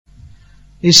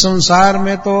इस संसार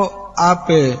में तो आप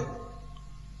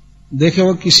देखे,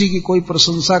 वो किसी की कोई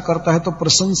प्रशंसा करता है तो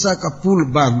प्रशंसा का पुल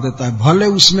बांध देता है, भले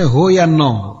उसमें हो या न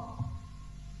हो,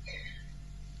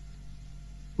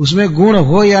 उसमें गुण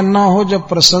हो या न हो। जब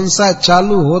प्रशंसा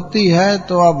चालू होती है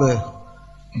तो अब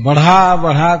बढ़ा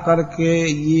बढ़ा करके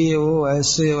ये वो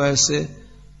ऐसे वैसे।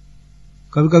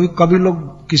 कभी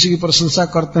लोग किसी की प्रशंसा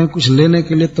करते हैं कुछ लेने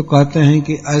के लिए, तो कहते हैं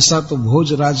कि ऐसा तो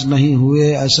भोजराज नहीं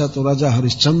हुए, ऐसा तो राजा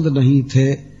हरिश्चंद्र नहीं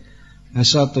थे,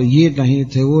 ऐसा तो ये नहीं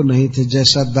थे, वो नहीं थे,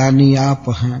 जैसा दानी आप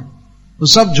हैं। वो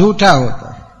सब झूठा होता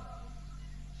है।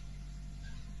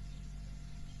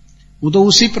 वो तो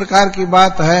उसी प्रकार की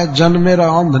बात है, जन्मेरा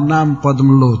अंध नाम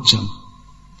पद्मलोचन।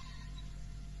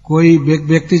 कोई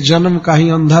व्यक्ति जन्म का ही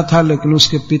अंधा था, लेकिन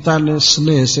उसके पिता ने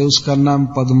स्नेह से उसका नाम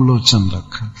पद्मलोचन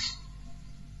रखा।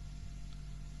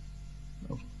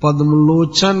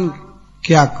 पद्मलोचन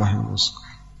क्या कहें उसको?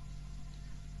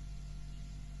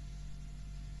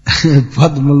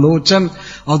 पद्मलोचन,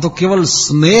 और तो केवल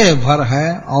स्नेह भर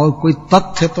है और कोई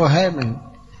तथ्य तो है नहीं।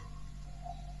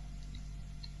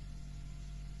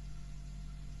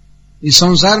 इस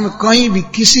संसार में कहीं भी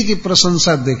किसी की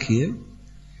प्रशंसा देखिए,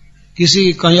 किसी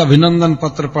की कहीं अभिनंदन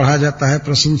पत्र पढ़ा जाता है,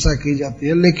 प्रशंसा की जाती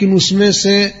है, लेकिन उसमें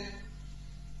से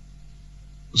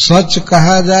सच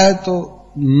कहा जाए तो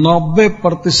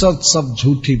 90% सब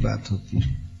झूठी बात होती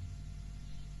है।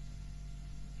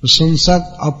 प्रशंसा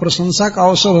और प्रशंसा का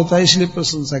अवसर होता है, इसलिए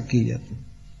प्रशंसा की जाती है।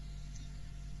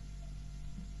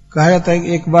 कहा जाता है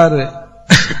कि एक बार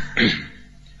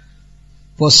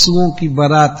पशुओं की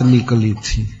बारात निकली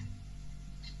थी।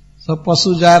 सब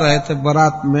पशु जा रहे थे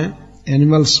बारात में,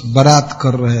 एनिमल्स बारात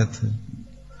कर रहे थे,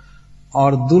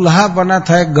 और दूल्हा बना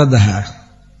था एक गधा।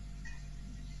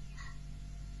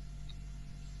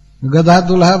 गधा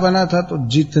दूल्हा बना था, तो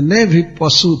जितने भी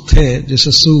पशु थे,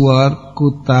 जैसे सुअर,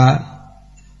 कुत्ता,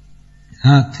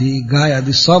 हाथी, गाय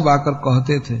आदि, सब आकर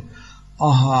कहते थे,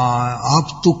 आहा, आप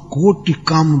तो कोटि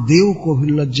कामदेव को भी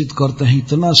लज्जित करते हैं,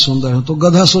 इतना सुंदर है। तो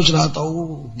गधा सोच रहा था,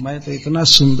 ओ मैं तो इतना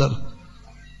सुंदर।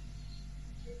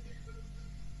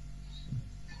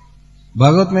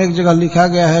 भागवत में एक जगह लिखा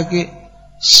गया है कि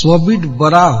स्वबिड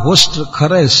बड़ा होस्ट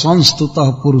खरे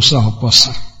संस्तुतः पुरुषः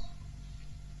पशु।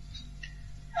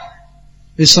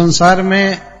 इस संसार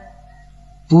में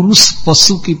पुरुष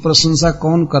पशु की प्रशंसा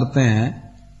कौन करते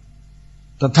हैं?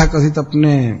 तथाकथित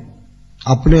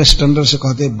अपने स्टैंडर्ड से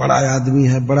कहते हैं बड़ा आदमी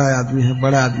है, बड़ा आदमी है,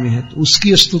 बड़ा आदमी है। तो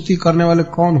उसकी स्तुति करने वाले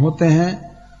कौन होते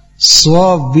हैं?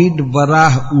 स्वविड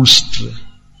बराह उष्ट्र।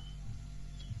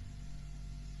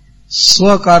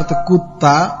 स्व का अर्थ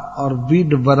कुत्ता और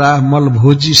विड बराह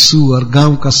मलभोजी सुअर,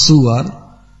 गांव का सुअर।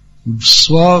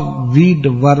 स्वविड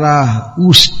बराह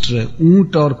उष्ट्र,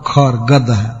 ऊंट और खर,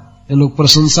 गधा। ये लोग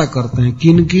प्रशंसा करते हैं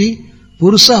किनकी?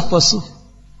 पुरुषः पशु।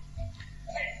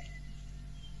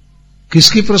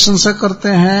 किसकी प्रशंसा करते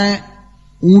हैं?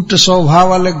 ऊंट स्वभाव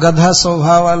वाले, गधा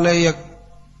स्वभाव वाले, या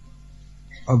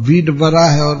विड बराह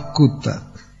है और कुत्ता।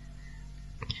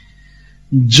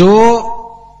 जो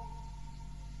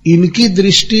इनकी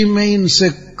दृष्टि में इनसे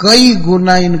कई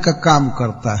गुना इनका काम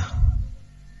करता है।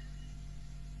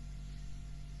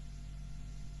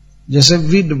 जैसे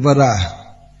विड बराह,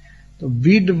 तो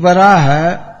विड बराह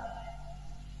है,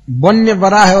 वन्य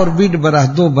बराह है और विड बराह,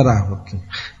 दो बराह होते हैं।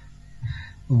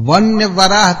 वन्य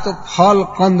बराह तो फल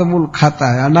कंदमूल खाता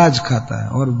है, अनाज खाता है,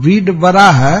 और विड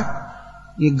बराह है,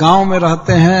 ये गांव में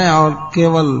रहते हैं और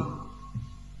केवल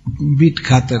बीट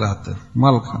खाते रहते,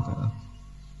 मल खाते रहते।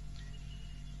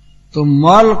 तो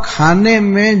मल खाने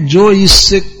में जो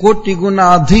इससे कोटि गुना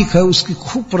अधिक है, उसकी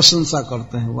खूब प्रशंसा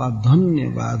करते हैं। वाह,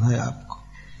 धन्यवाद है आपको।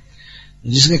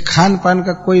 जिसके खान पान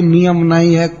का कोई नियम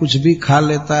नहीं है, कुछ भी खा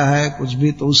लेता है, कुछ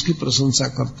भी, तो उसकी प्रशंसा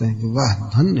करते हैं कि वाह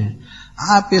धन्य है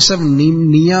आप। ये सब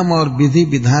नियम और विधि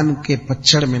विधान के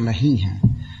पक्षड़ में नहीं हैं,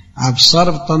 आप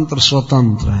सर्वतंत्र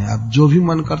स्वतंत्र हैं, आप जो भी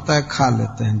मन करता है खा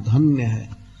लेते हैं, धन्य है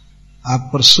आप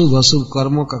पर। शुभ अशुभ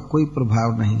कर्मों का कोई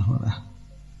प्रभाव नहीं हो रहा।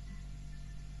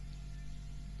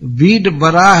 वीड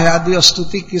बराह आदि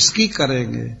स्तुति किसकी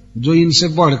करेंगे? जो इनसे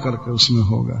बढ़ करके उसमें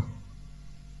होगा।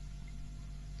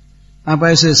 आप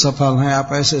ऐसे सफल हैं, आप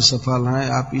ऐसे सफल हैं,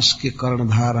 आप इसके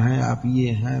कर्णधार हैं, आप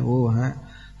ये हैं, वो हैं,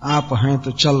 आप हैं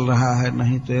तो चल रहा है,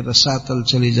 नहीं तो ये रसातल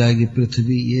चली जाएगी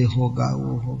पृथ्वी, ये होगा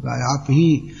वो होगा। आप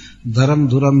ही धर्म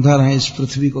धुरंधर हैं, इस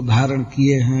पृथ्वी को धारण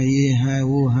किए हैं, ये हैं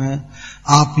वो हैं,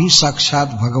 आप ही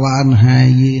साक्षात भगवान हैं,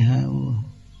 ये हैं वो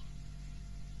है।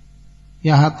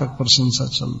 यहां तक प्रशंसा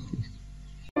चलती है।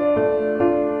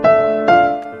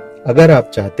 अगर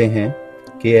आप चाहते हैं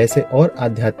कि ऐसे और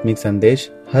आध्यात्मिक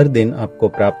संदेश हर दिन आपको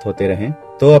प्राप्त होते रहें,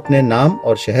 तो अपने नाम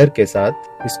और शहर के साथ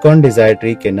इस्कॉन डिजायर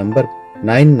ट्री के नंबर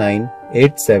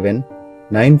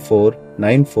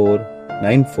 99879494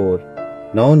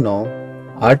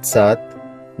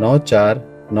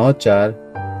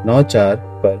 949987949494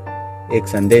 पर एक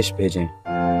संदेश भेजें।